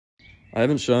I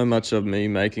haven't shown much of me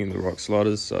making the rock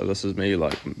sliders, so this is me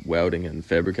like welding and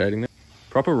fabricating them.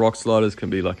 Proper rock sliders can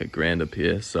be like $1,000 a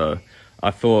pair, so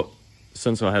I thought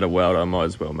since I had a weld I might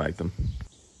as well make them.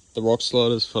 The rock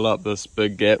sliders fill up this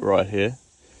big gap right here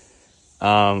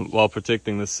while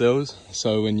protecting the sills,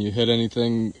 so when you hit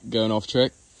anything going off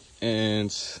track, and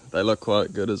they look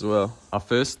quite good as well. I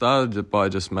first started by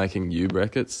just making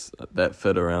U-brackets that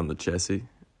fit around the chassis,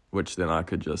 which then I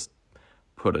could just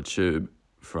put a tube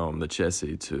from the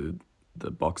chassis to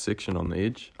the box section on the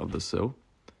edge of the sill.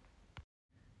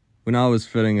 When I was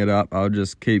fitting it up, I would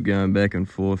just keep going back and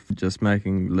forth, just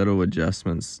making little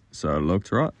adjustments so it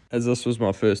looked right. As this was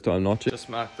my first time notching, just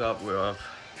marked up where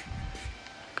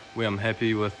I'm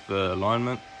happy with the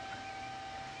alignment,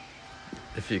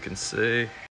 if you can see.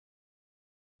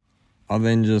 I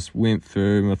then just went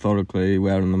through methodically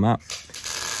welding them up.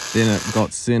 Then it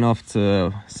got sent off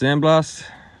to sandblast,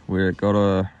 where it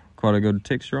got quite a good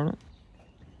texture on it.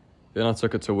 Then I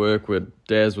took it to work where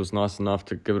Daz was nice enough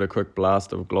to give it a quick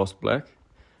blast of gloss black.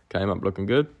 Came up looking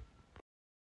good.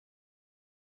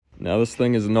 Now this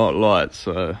thing is not light,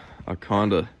 so I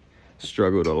kind of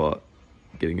struggled a lot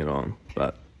getting it on.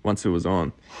 But once it was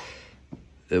on,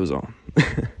 it was on.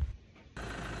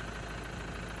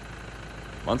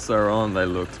 Once they were on, they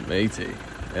looked meaty,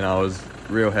 and I was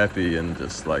real happy and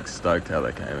just like stoked how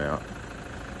they came out.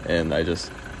 And they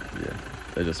just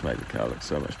made the car look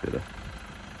so much better.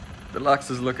 The Lux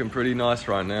is looking pretty nice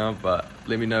right now, but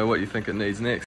let me know what you think it needs next.